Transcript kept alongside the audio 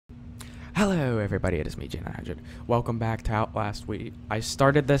Hello everybody, it is me, J900. Welcome back to Outlast. I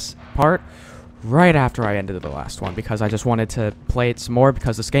started this part right after I ended the last one because I just wanted to play it some more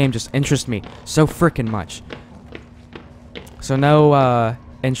because this game just interests me so freaking much. So no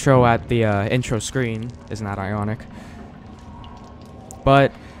intro at the intro screen. Isn't that ironic?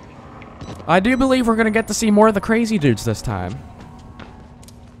 But I do believe we're gonna get to see more of the crazy dudes this time.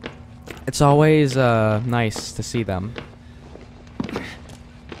 It's always nice to see them.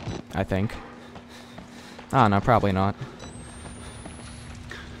 I think. Oh, no, probably not.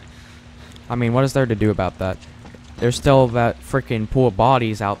 I mean, what is there to do about that? There's still that freaking pool of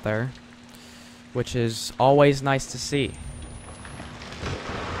bodies out there, which is always nice to see.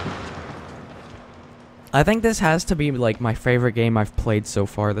 I think this has to be, like, my favorite game I've played so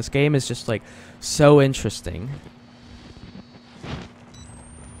far. This game is just, like, so interesting.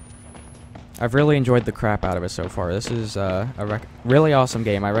 I've really enjoyed the crap out of it so far. This is a really awesome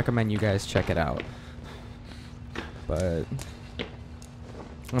game. I recommend you guys check it out. But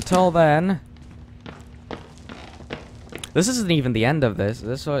until then, this isn't even the end of this.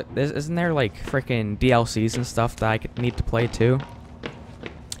 This isn't there like freaking DLCs and stuff that I need to play too.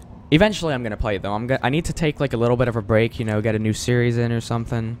 Eventually, I'm gonna play though. I need to take like a little bit of a break. You know, get a new series in or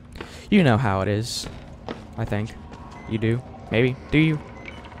something. You know how it is. I think you do. Maybe. Do you?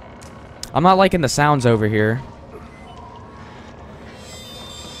 I'm not liking the sounds over here.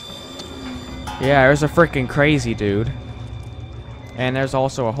 Yeah, there's a freaking crazy dude. And there's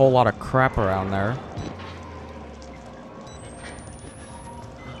also a whole lot of crap around there.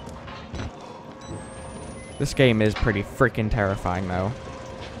 This game is pretty freaking terrifying, though.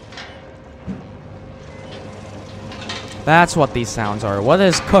 That's what these sounds are. What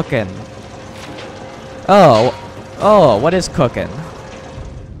is cooking? Oh, what is cooking?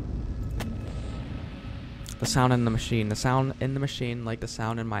 The sound in the machine. The sound in the machine like the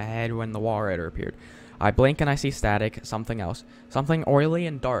sound in my head when the wall rider appeared. I blink and I see static, something else. Something oily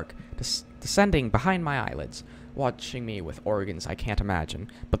and dark, descending behind my eyelids, watching me with organs I can't imagine.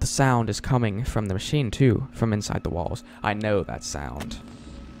 But the sound is coming from the machine too, from inside the walls. I know that sound.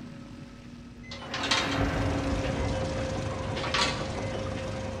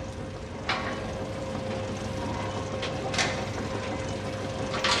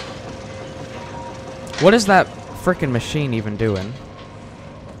 What is that frickin' machine even doing?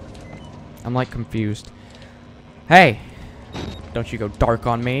 I'm like confused. Hey! Don't you go dark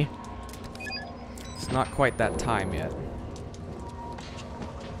on me. It's not quite that time yet.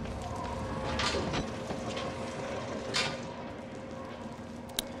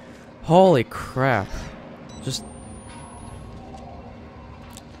 Holy crap.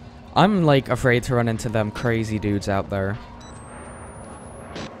 I'm like afraid to run into them crazy dudes out there.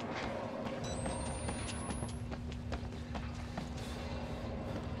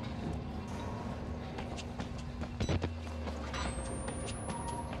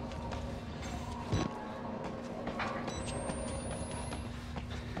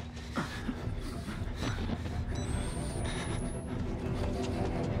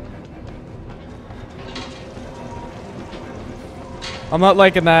 I'm not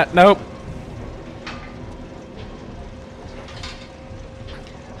liking that. Nope.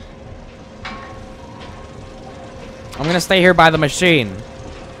 I'm gonna stay here by the machine.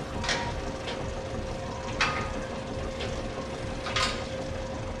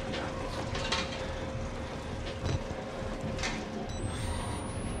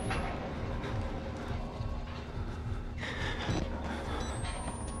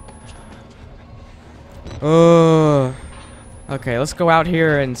 Okay, let's go out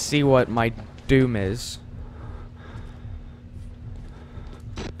here and see what my doom is.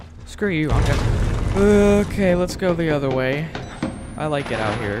 Screw you, I'm gonna... Okay, let's go the other way. I like it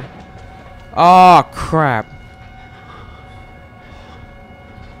out here. Oh, crap.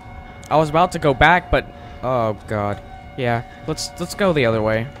 I was about to go back, but... Oh, God. Yeah, let's go the other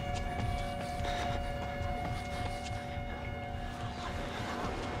way.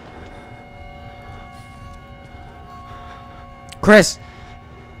 Chris!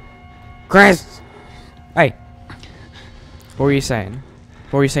 Chris! Hey! What were you saying?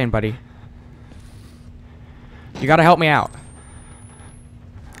 What were you saying, buddy? You gotta help me out.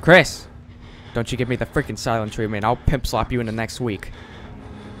 Chris! Don't you give me the freaking silent treatment. I'll pimp slap you in the next week.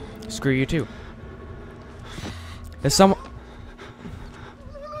 Screw you too. Is some...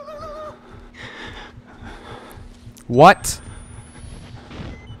 What?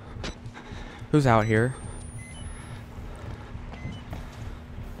 Who's out here?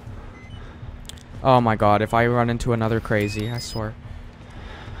 Oh my god, if I run into another crazy, I swear.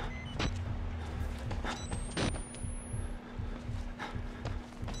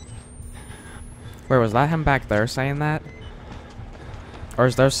 Where was that him back there saying that? Or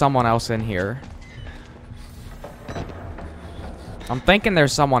is there someone else in here? I'm thinking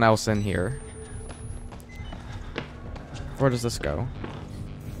there's someone else in here. Where does this go?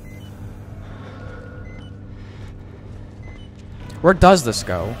 Where does this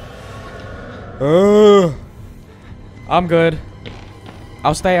go? I'm good.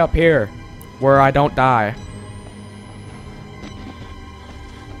 I'll stay up here where I don't die.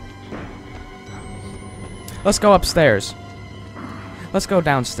 Let's go upstairs. Let's go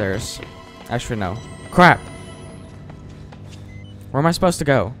downstairs. Actually, no. Crap. Where am I supposed to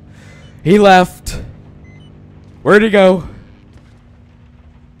go? He left. Where'd he go?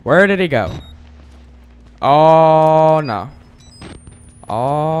 Where did he go? Oh, no.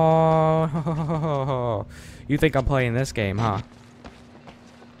 Oh. You think I'm playing this game, huh?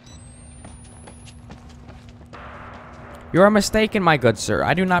 You are mistaken, my good sir.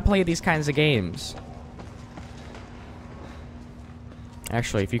 I do not play these kinds of games.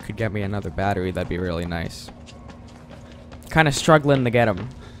 Actually, if you could get me another battery, that'd be really nice. Kind of struggling to get them.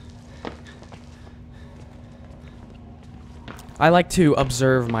 I like to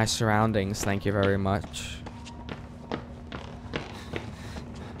observe my surroundings, thank you very much.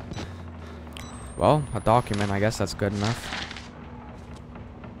 Well, a document, I guess that's good enough.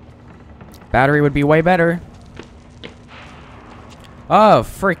 Battery would be way better. Oh,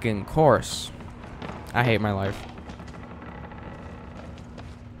 freaking course. I hate my life.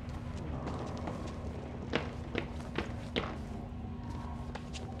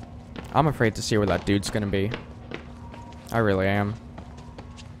 I'm afraid to see where that dude's gonna be. I really am.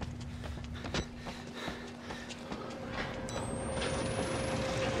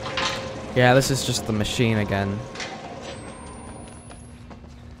 Yeah, this is just the machine again.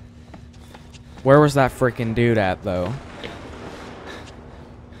 Where was that freaking dude at, though?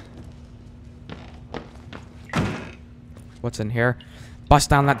 What's in here? Bust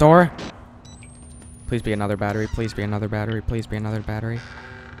down that door. Please be another battery. Please be another battery. Please be another battery.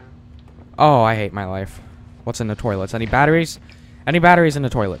 Oh, I hate my life. What's in the toilets? Any batteries? Any batteries in the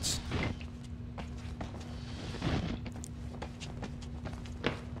toilets?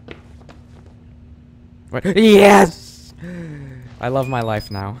 What? Yes! I love my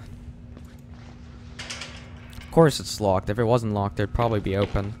life now. Of course it's locked. If it wasn't locked, it'd probably be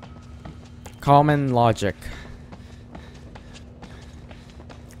open. Common logic.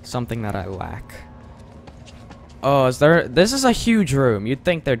 Something that I lack. Oh, is there... This is a huge room. You'd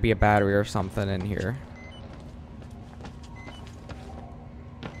think there'd be a battery or something in here.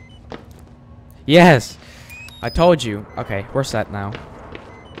 Yes! I told you. Okay, we're set now.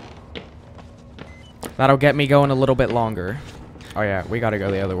 That'll get me going a little bit longer. Oh yeah, we gotta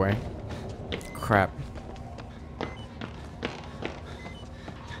go the other way. Crap.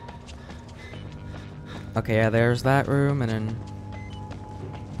 Okay, yeah, there's that room, and then...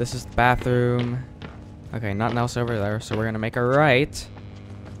 This is the bathroom. Okay, nothing else over there, so we're gonna make a right.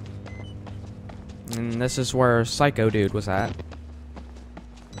 And this is where Psycho Dude was at.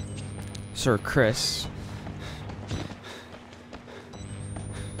 Sir Chris.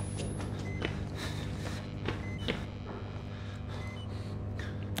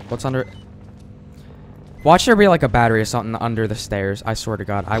 What's under... Watch there be like a battery or something under the stairs. I swear to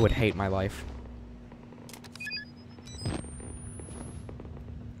God, I would hate my life.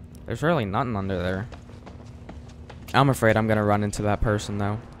 There's really nothing under there. I'm afraid I'm gonna run into that person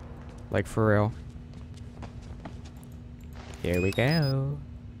though. Like for real. Here we go.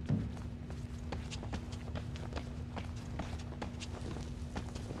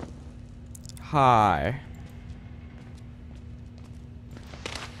 Hi.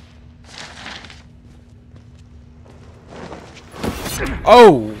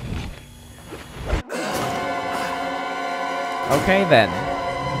 Oh! Okay then.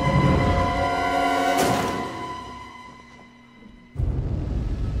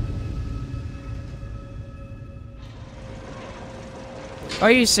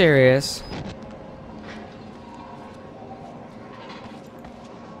 Are you serious?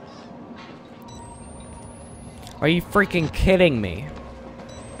 Are you freaking kidding me?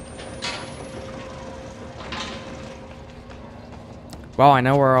 Well, I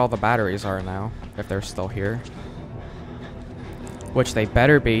know where all the batteries are now, if they're still here. Which they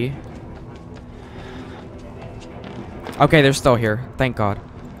better be. Okay, they're still here. Thank God.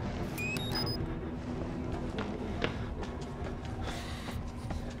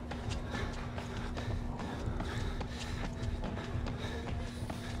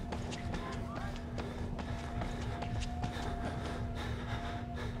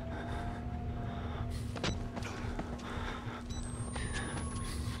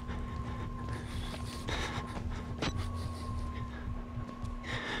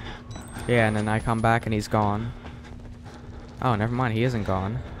 Yeah, and then I come back and he's gone. Oh, never mind, he isn't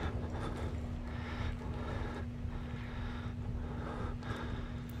gone.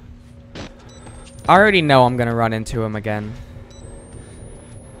 I already know I'm gonna run into him again.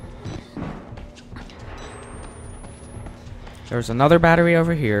 There's another battery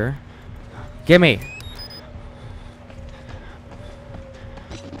over here. Gimme!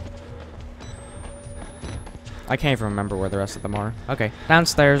 I can't even remember where the rest of them are. Okay,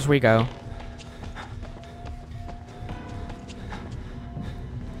 downstairs we go.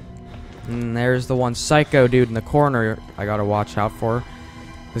 And there's the one psycho dude in the corner I gotta watch out for.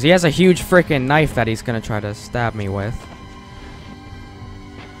 Because he has a huge freaking knife that he's gonna try to stab me with.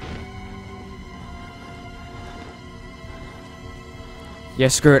 Yeah,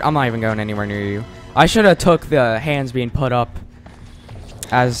 screw it. I'm not even going anywhere near you. I should have took the hands being put up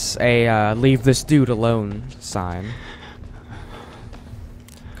as a leave this dude alone sign.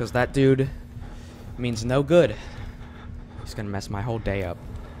 Because that dude means no good. He's gonna mess my whole day up.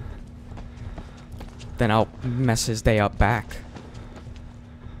 Then I'll mess his day up back.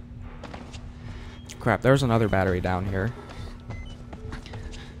 Crap, there's another battery down here.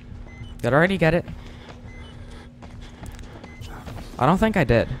 Did I already get it? I don't think I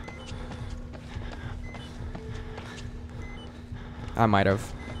did. I might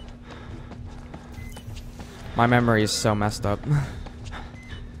have. My memory is so messed up.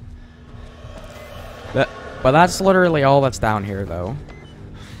 But that's literally all that's down here, though.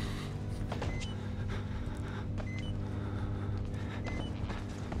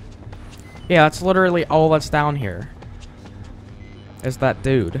 Yeah, that's literally all that's down here. Is that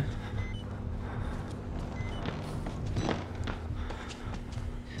dude.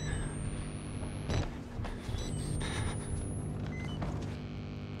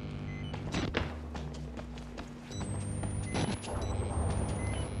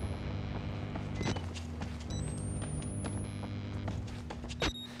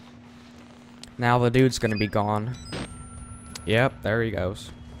 Now the dude's gonna be gone. Yep, there he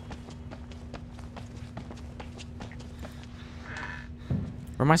goes.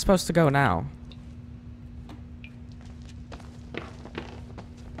 Where am I supposed to go now?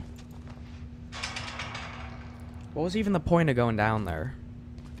 What was even the point of going down there?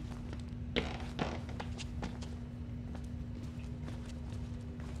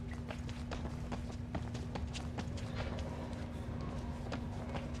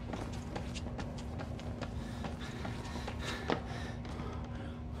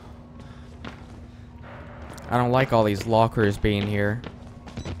 I don't like all these lockers being here.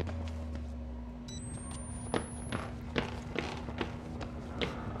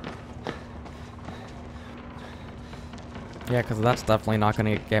 Yeah, because that's definitely not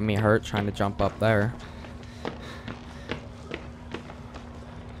going to get me hurt trying to jump up there.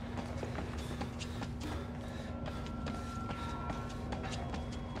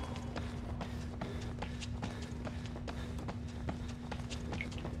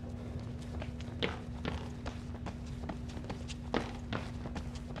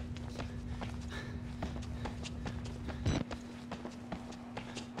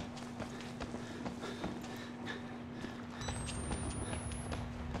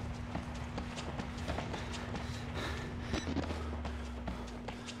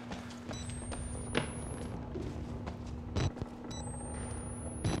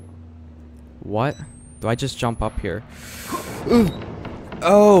 What? Do I just jump up here? Ooh.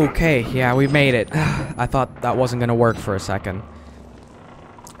 Okay, yeah, we made it. I thought that wasn't gonna work for a second.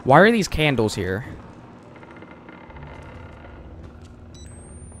 Why are these candles here?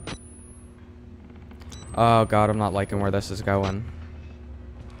 Oh god, I'm not liking where this is going.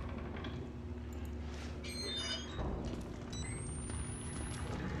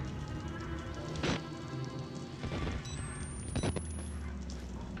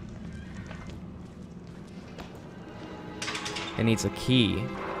 It needs a key.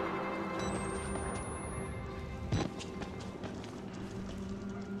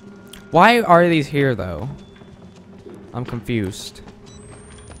 Why are these here, though? I'm confused.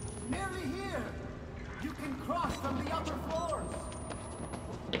 Nearly here. You can cross from the upper floors.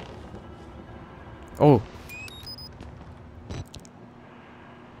 Oh.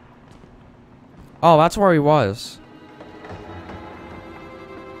 Oh, that's where he was.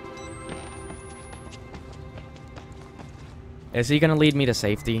 Is he gonna lead me to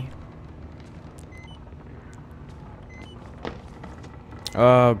safety?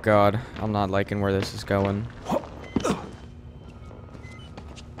 Oh god, I'm not liking where this is going.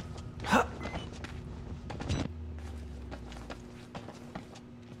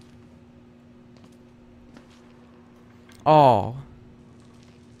 Oh.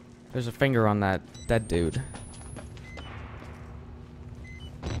 There's a finger on that dead dude.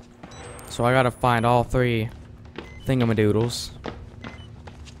 So I gotta find all 3 thingamadoodles.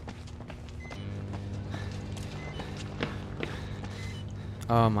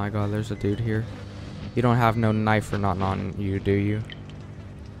 Oh my god, there's a dude here. You don't have no knife or nothing on you, do you?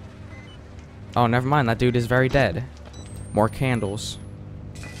 Oh, never mind. That dude is very dead. More candles.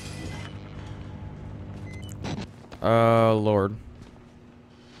 Oh, Lord.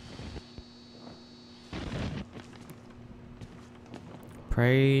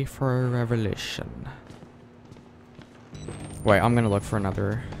 Pray for a revelation. Wait, I'm gonna look for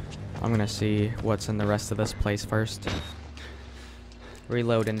another. I'm gonna see what's in the rest of this place first.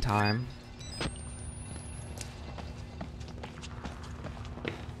 Reload in time.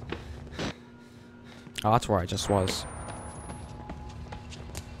 Oh, that's where I just was.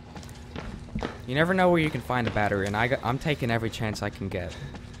 You never know where you can find a battery, and I'm taking every chance I can get.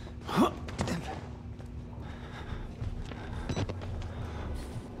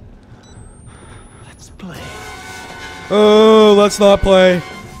 Let's play. Oh, let's not play.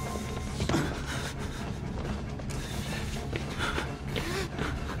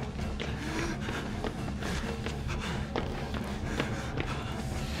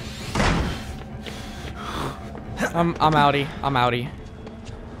 I'm outie. I'm outie.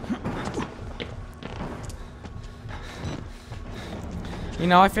 You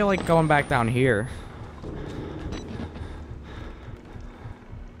know, I feel like going back down here.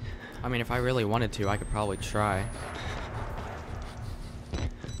 I mean, if I really wanted to, I could probably try.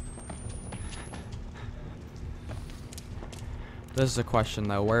 This is a question,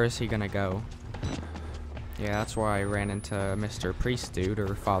 though. Where is he gonna go? Yeah, that's where I ran into Mr. Priest dude,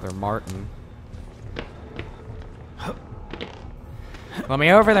 or Father Martin. Let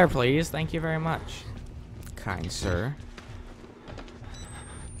me over there, please. Thank you very much. Kind sir.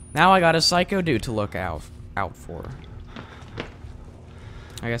 Now I got a psycho dude to look out for.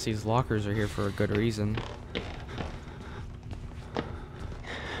 I guess these lockers are here for a good reason.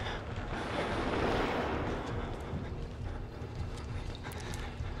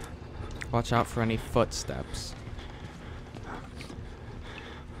 Watch out for any footsteps.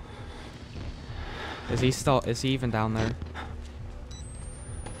 Is he even down there?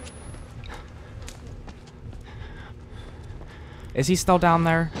 Is he still down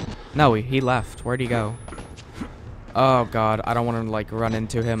there? No, he left. Where'd he go? Oh god, I don't want to like run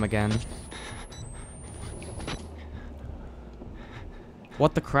into him again.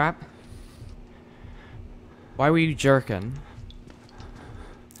 What the crap? Why were you jerking?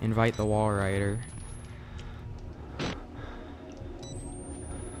 Invite the wall rider.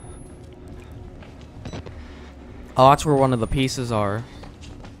 Oh, that's where one of the pieces are.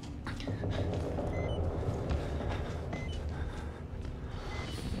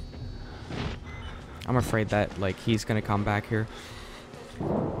 I'm afraid that, like, he's gonna come back here.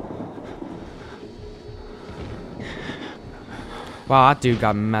 Wow, that dude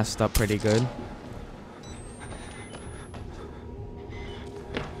got messed up pretty good.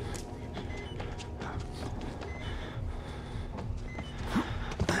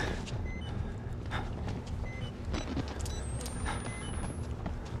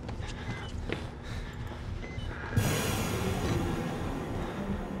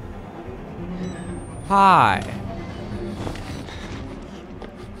 Hi.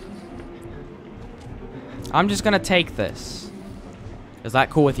 I'm just gonna take this. Is that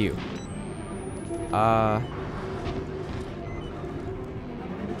cool with you? I'm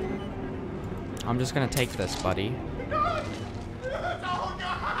just gonna take this, buddy.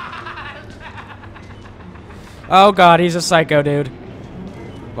 Oh god, he's a psycho dude.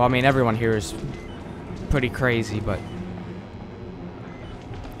 Well, I mean, everyone here is pretty crazy, but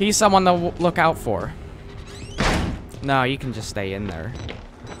he's someone to look out for. No, you can just stay in there.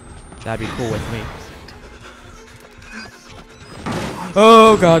 That'd be cool with me.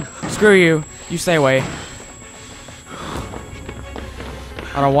 Oh god, screw you. You stay away.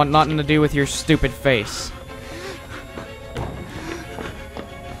 I don't want nothing to do with your stupid face.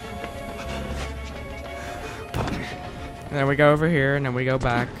 And then we go over here, and then we go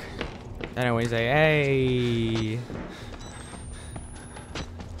back. And then we say, hey.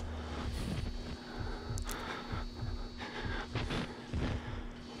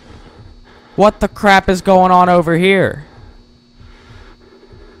 What the crap is going on over here?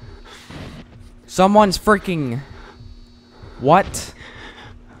 Someone's freaking... What?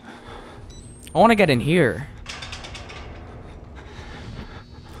 I want to get in here.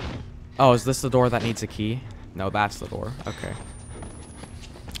 Oh, is this the door that needs a key? No, that's the door. Okay.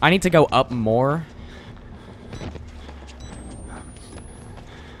 I need to go up more.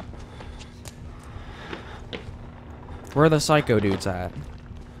 Where are the psycho dudes at?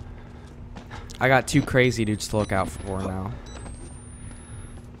 I got 2 crazy dudes to look out for now.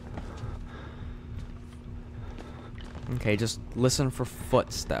 Okay, just listen for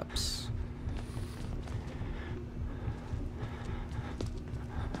footsteps.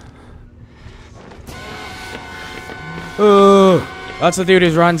 Ooh, that's the dude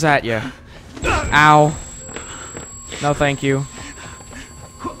who runs at you. Ow. No, thank you.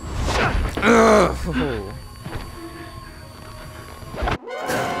 Ugh.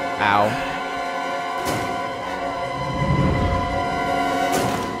 Ow.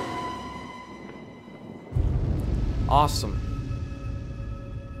 Awesome.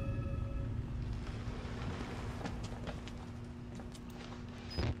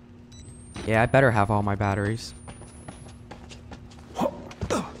 Yeah, I better have all my batteries.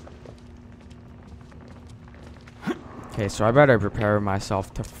 Okay, so I better prepare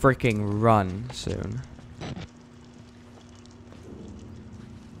myself to freaking run soon.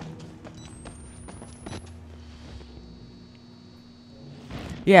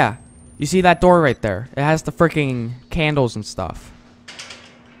 Yeah, you see that door right there? It has the freaking candles and stuff.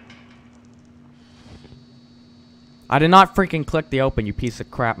 I did not freaking click the open, you piece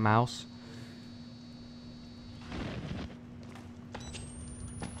of crap mouse.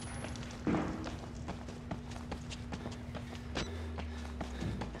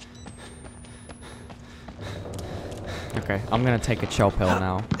 Okay, I'm gonna take a chill pill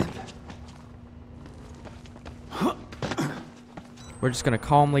now. We're just gonna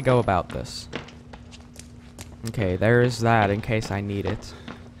calmly go about this. Okay, there is that in case I need it.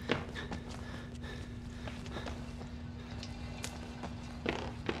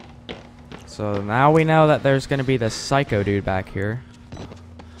 So now we know that there's gonna be this psycho dude back here.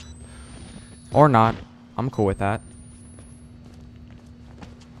 Or not. I'm cool with that.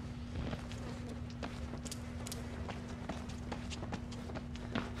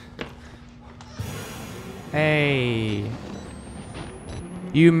 Hey.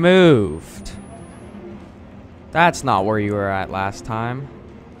 You moved. That's not where you were at last time.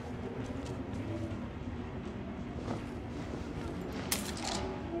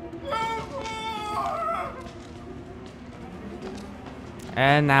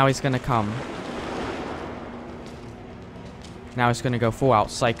 And now he's gonna come. Now he's gonna go full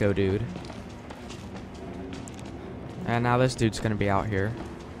out psycho dude. And now this dude's gonna be out here.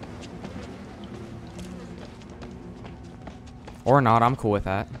 Or not, I'm cool with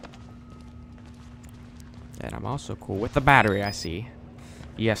that. And I'm also cool with the battery, I see.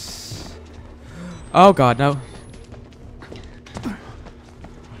 Yes. Oh god, no.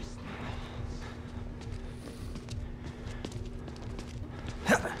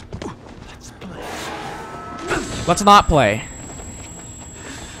 Let's not play.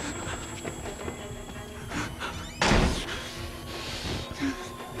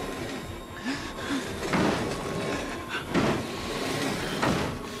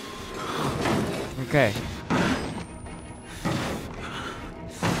 Okay.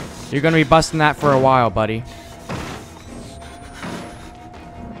 You're gonna be busting that for a while, buddy.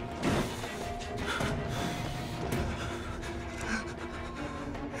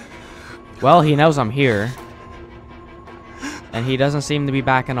 Well, he knows I'm here. And he doesn't seem to be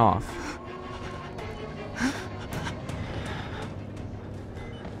backing off.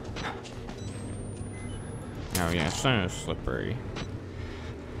 Oh yeah, so slippery.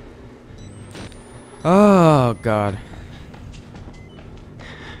 Oh god.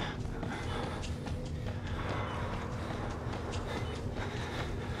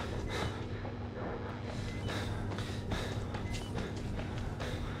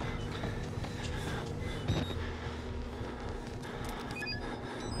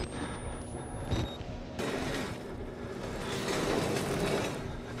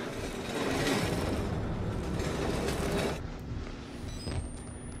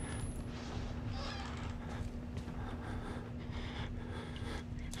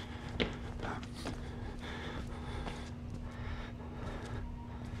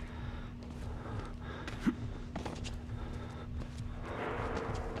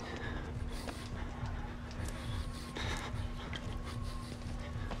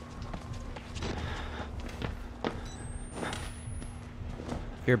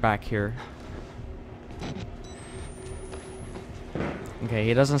 You're back here. Okay,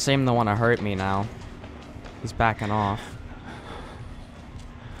 he doesn't seem to want to hurt me now. He's backing off.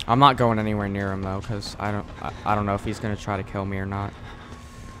 I'm not going anywhere near him though, because I don't know if he's gonna try to kill me or not.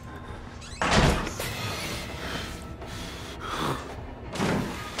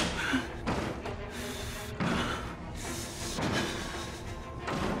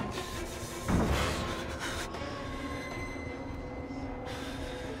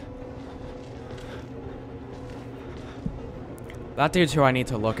 That dude's who I need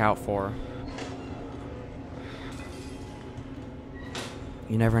to look out for.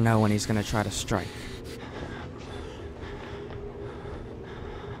 You never know when he's gonna try to strike.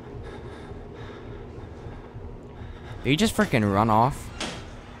 Did he just freaking run off?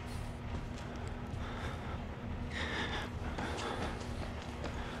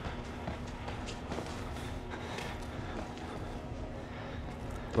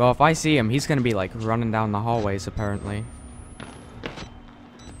 Well, if I see him, he's gonna be like running down the hallways apparently.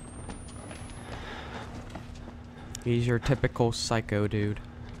 He's your typical psycho dude.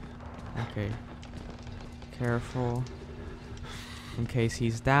 Okay. Careful. In case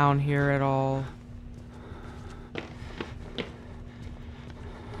he's down here at all.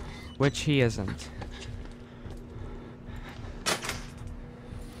 Which he isn't.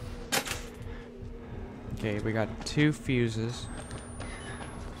 Okay, we got 2 fuses.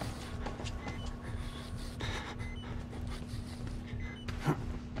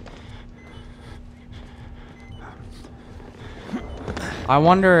 I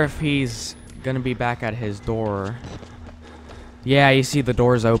wonder if he's gonna be back at his door. Yeah, you see the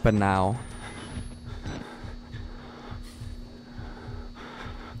door's open now.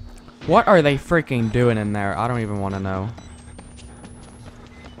 What are they freaking doing in there? I don't even want to know.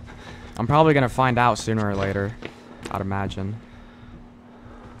 I'm probably gonna find out sooner or later, I'd imagine.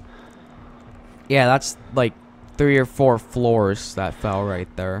 Yeah, that's like 3 or 4 floors that fell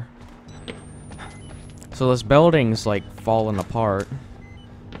right there. So this building's like falling apart.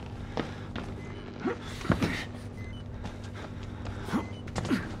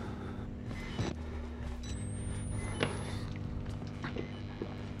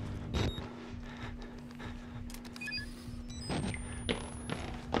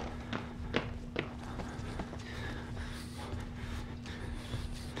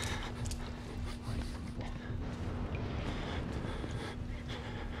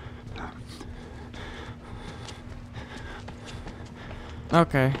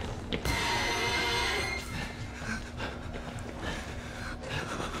 Okay.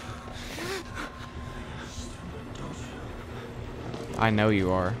 I know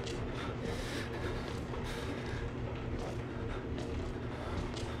you are.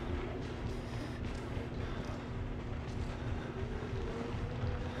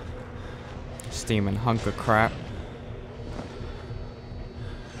 Steaming hunk of crap.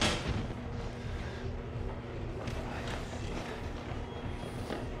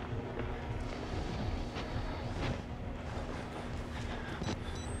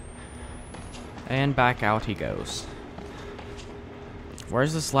 And back out he goes.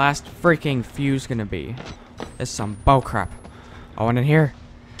 Where's this last freaking fuse gonna be? It's some bullcrap. Oh, and in here.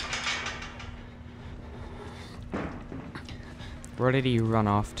 Where did he run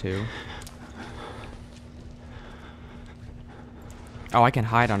off to? Oh, I can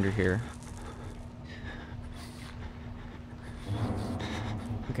hide under here.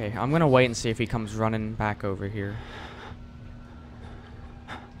 Okay, I'm gonna wait and see if he comes running back over here.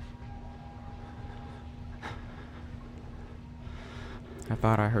 I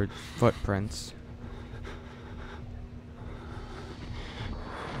thought I heard footprints.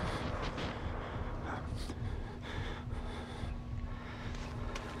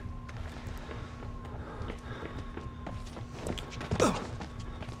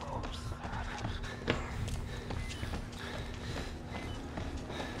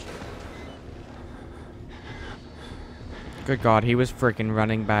 Good God, he was freaking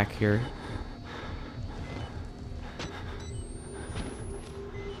running back here.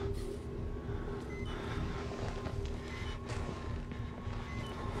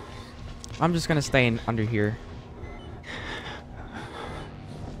 I'm just gonna stay in under here.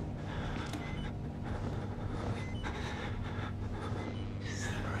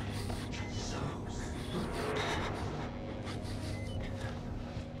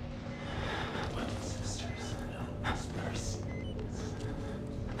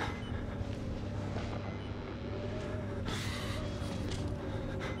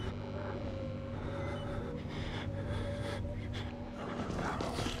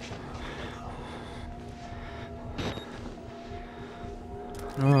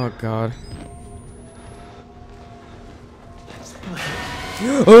 Oh God.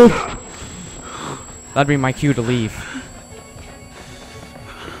 Oh! That'd be my cue to leave.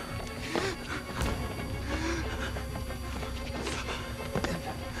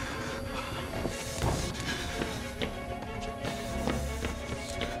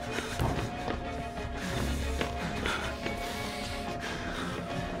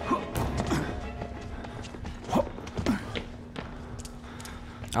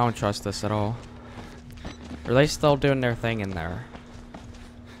 I don't trust this at all. Are they still doing their thing in there?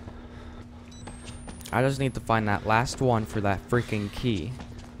 I just need to find that last one for that freaking key.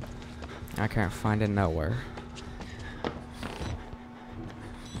 I can't find it nowhere.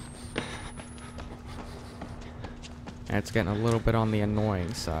 And it's getting a little bit on the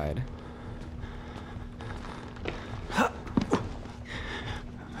annoying side.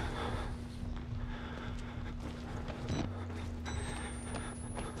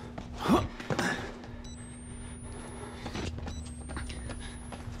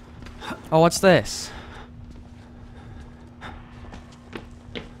 Oh, what's this?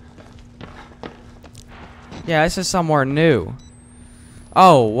 Yeah, this is somewhere new.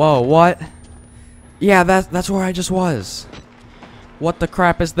 Oh, whoa, what? Yeah, that's where I just was. What the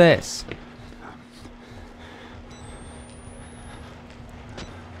crap is this?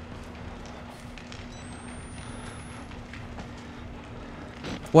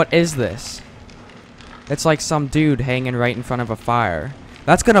 What is this? It's like some dude hanging right in front of a fire.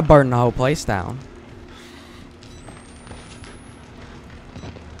 That's gonna burn the whole place down.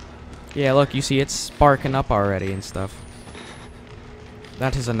 Yeah, look, you see it's sparking up already and stuff.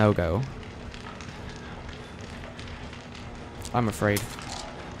 That is a no-go. I'm afraid.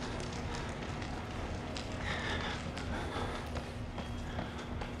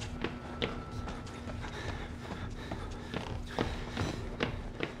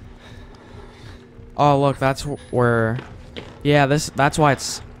 Oh, look, that's where... Yeah, that's why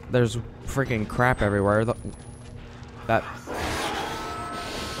there's freaking crap everywhere. That...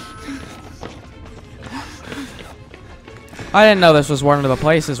 I didn't know this was one of the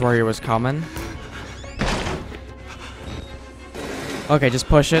places where he was coming. Okay, just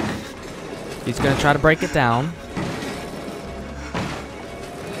push it. He's gonna try to break it down.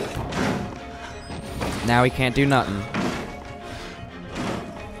 Now he can't do nothing.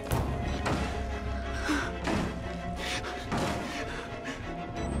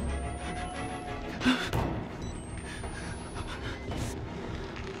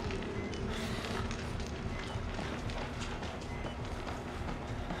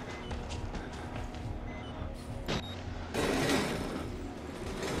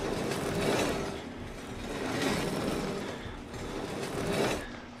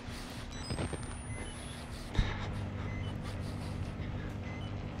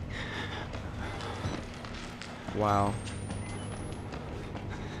 Wow.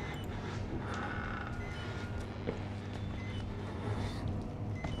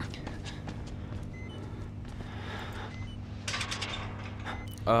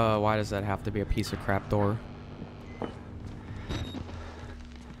 Why does that have to be a piece of crap door?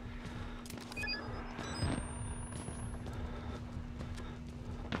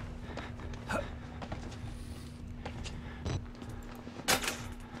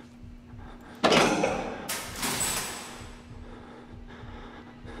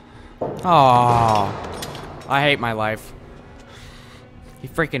 Oh, I hate my life. He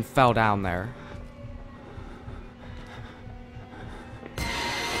freaking fell down there.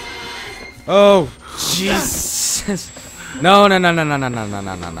 Oh, Jesus. No. Oh, my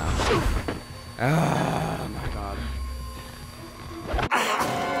God.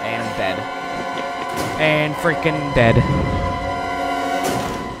 And dead. And freaking dead.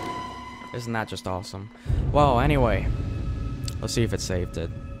 Isn't that just awesome? Well, anyway. Let's see if it saved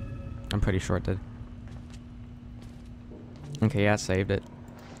it. I'm pretty sure it did. Okay, yeah, it saved it.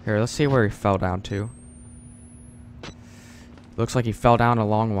 Here, let's see where he fell down to. Looks like he fell down a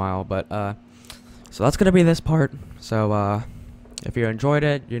long while, but, so that's gonna be this part. So, if you enjoyed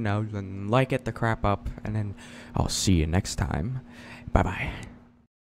it, you know, then like it the crap up, and then I'll see you next time. Bye-bye.